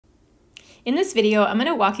In this video, I'm going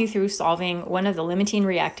to walk you through solving one of the limiting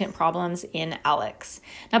reactant problems in ALEKS.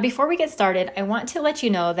 Now, before we get started, I want to let you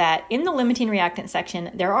know that in the limiting reactant section,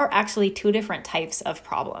 there are actually two different types of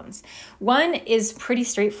problems. One is pretty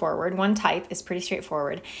straightforward, one type is pretty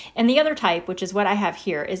straightforward, and the other type, which is what I have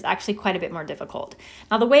here, is actually quite a bit more difficult.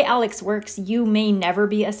 Now, the way ALEKS works, you may never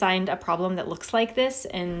be assigned a problem that looks like this,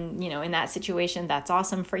 and in that situation, that's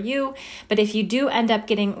awesome for you. But if you do end up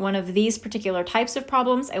getting one of these particular types of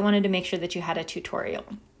problems, I wanted to make sure that you had a tutorial.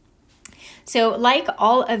 So like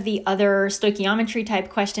all of the other stoichiometry type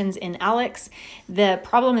questions in ALEKS, the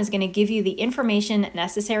problem is going to give you the information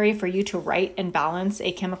necessary for you to write and balance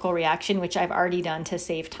a chemical reaction, which I've already done to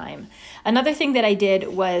save time. Another thing that I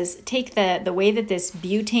did was take the way that this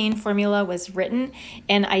butane formula was written,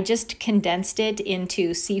 and I just condensed it into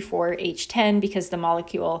C4H10 because the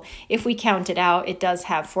molecule, if we count it out, it does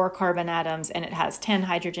have 4 carbon atoms and it has 10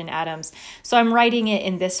 hydrogen atoms. So I'm writing it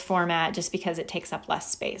in this format just because it takes up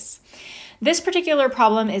less space. This particular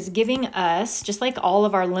problem is giving us, just like all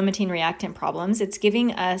of our limiting reactant problems, it's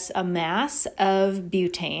giving us a mass of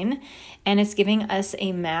butane and it's giving us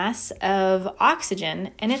a mass of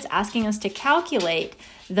oxygen, and it's asking us to calculate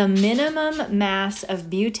the minimum mass of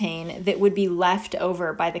butane that would be left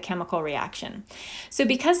over by the chemical reaction. So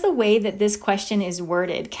because the way that this question is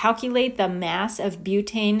worded, calculate the mass of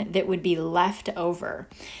butane that would be left over,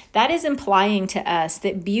 that is implying to us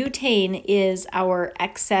that butane is our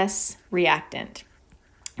excess reactant.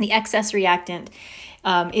 The excess reactant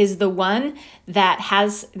is the one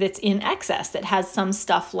that's in excess, that has some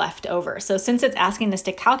stuff left over. So since it's asking us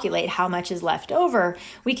to calculate how much is left over,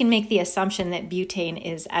 we can make the assumption that butane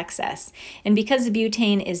is excess. And because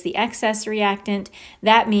butane is the excess reactant,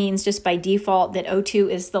 that means just by default that O2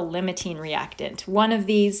 is the limiting reactant. One of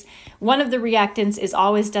the reactants is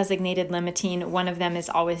always designated limiting, one of them is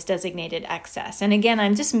always designated excess. And again,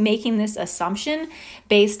 I'm just making this assumption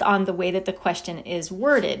based on the way that the question is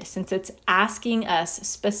worded. Since it's asking us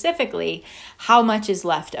specifically how much is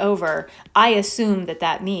left over, I assume that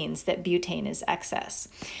that means that butane is excess.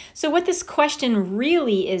 So what this question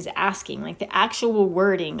really is asking, like the actual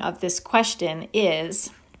wording of this question,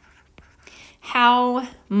 is how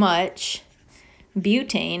much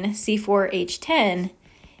butane, C4H10,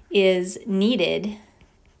 is needed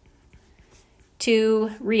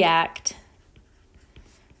to react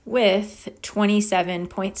with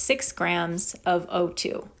 27.6 grams of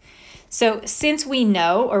O2. So since we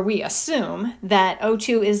know, or we assume, that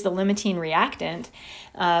O2 is the limiting reactant,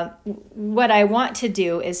 what I want to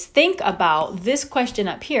do is think about this question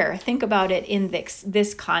up here. Think about it in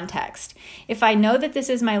this context. If I know that this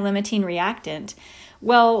is my limiting reactant,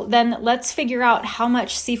 well, then let's figure out how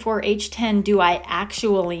much C4H10 do I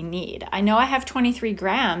actually need. I know I have 23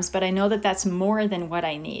 grams, but I know that that's more than what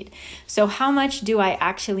I need. So how much do I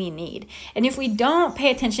actually need? And if we don't pay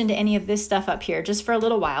attention to any of this stuff up here just for a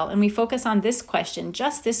little while, and we focus on this question,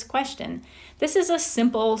 just this question, this is a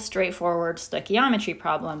simple, straightforward stoichiometry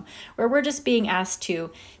problem where we're just being asked to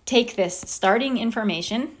take this starting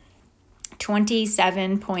information,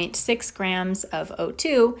 27.6 grams of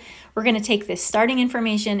O2. We're going to take this starting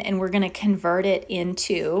information and we're going to convert it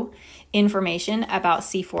into information about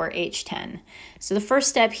C4H10. So the first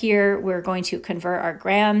step here, we're going to convert our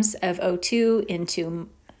grams of O2 into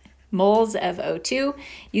moles of O2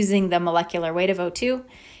 using the molecular weight of O2.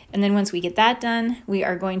 And then once we get that done, we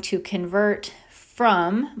are going to convert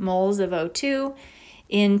from moles of O2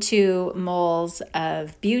 into moles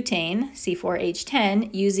of butane,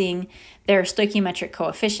 C4H10, using their stoichiometric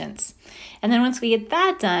coefficients. And then once we get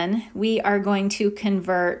that done, we are going to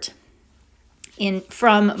convert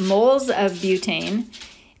from moles of butane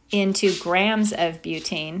into grams of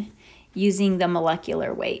butane using the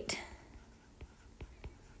molecular weight.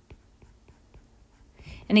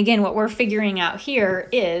 And again, what we're figuring out here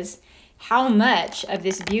is how much of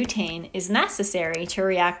this butane is necessary to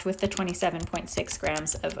react with the 27.6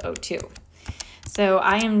 grams of O2. So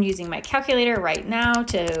I am using my calculator right now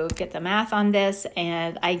to get the math on this,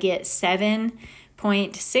 and I get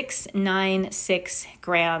 7.696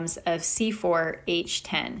 grams of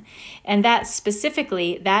C4H10. And that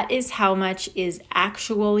specifically, that is how much is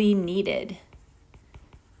actually needed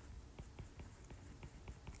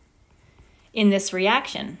in this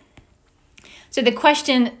reaction. So the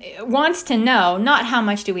question wants to know not how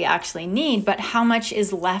much do we actually need, but how much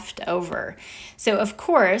is left over. So of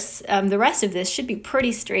course, the rest of this should be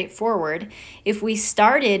pretty straightforward. If we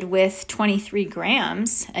started with 23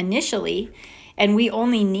 grams initially, and we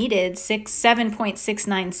only needed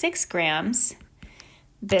 7.696 grams,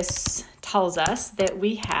 this tells us that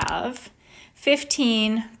we have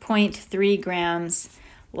 15.3 grams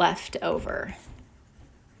left over.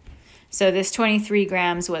 So this 23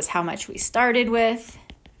 grams was how much we started with.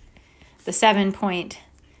 The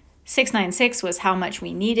 7.696 was how much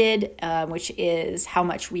we needed, which is how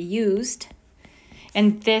much we used.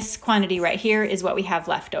 And this quantity right here is what we have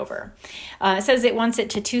left over. It says it wants it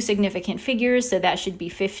to two significant figures, so that should be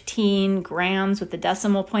 15 grams with the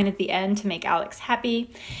decimal point at the end to make ALEKS happy.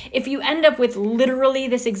 If you end up with literally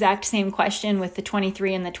this exact same question with the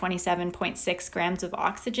 23 and the 27.6 grams of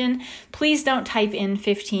oxygen, please don't type in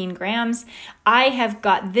 15 grams. I have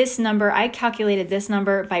got this number, I calculated this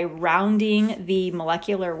number by rounding the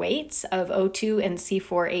molecular weights of O2 and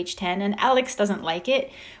C4H10, and ALEKS doesn't like it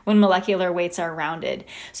when molecular weights are rounded.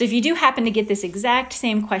 So if you do happen to get this exact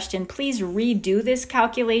same question, please redo this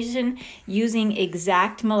calculation using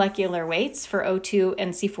exact molecular weights for O2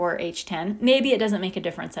 and C4H10. Maybe it doesn't make a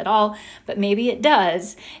difference at all, but maybe it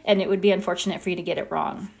does, and it would be unfortunate for you to get it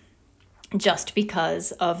wrong just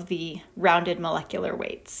because of the rounded molecular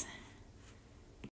weights.